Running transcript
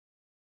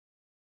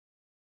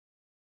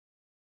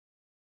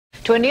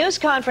to a news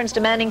conference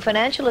demanding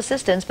financial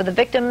assistance for the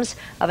victims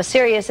of a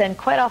serious and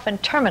quite often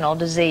terminal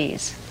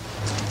disease.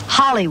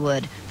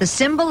 Hollywood, the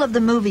symbol of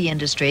the movie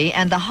industry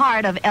and the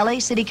heart of LA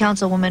City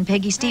Councilwoman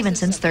Peggy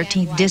Stevenson's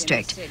 13th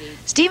district.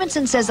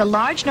 Stevenson says a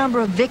large number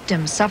of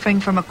victims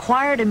suffering from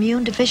acquired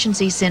immune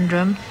deficiency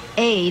syndrome,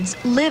 AIDS,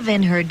 live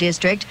in her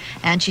district,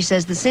 and she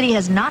says the city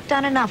has not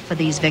done enough for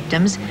these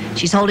victims.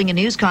 She's holding a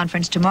news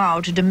conference tomorrow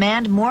to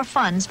demand more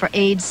funds for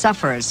AIDS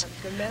sufferers.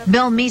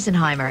 Bill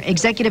Misenhimer,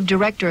 executive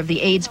director of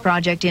the AIDS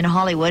Project in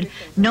Hollywood,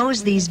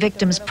 knows these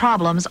victims'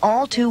 problems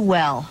all too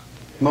well.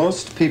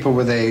 Most people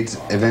with AIDS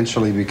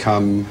eventually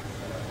become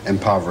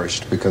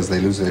impoverished because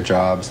they lose their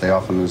jobs, they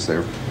often lose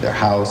their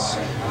house,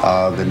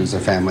 they lose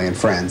their family and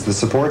friends. The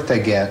support they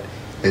get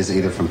is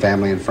either from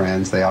family and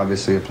friends. They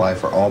obviously apply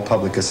for all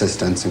public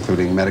assistance,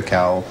 including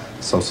Medi-Cal,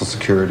 Social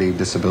Security,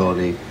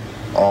 disability,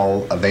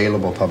 all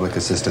available public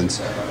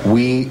assistance.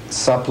 We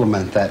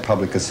supplement that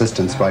public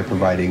assistance by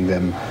providing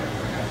them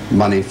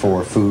money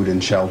for food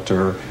and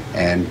shelter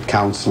and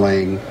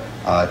counseling,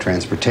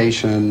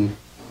 transportation.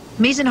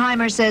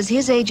 Misenhimer says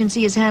his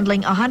agency is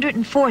handling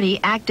 140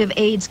 active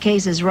AIDS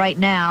cases right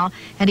now,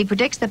 and he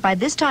predicts that by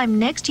this time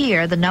next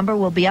year, the number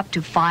will be up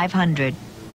to 500.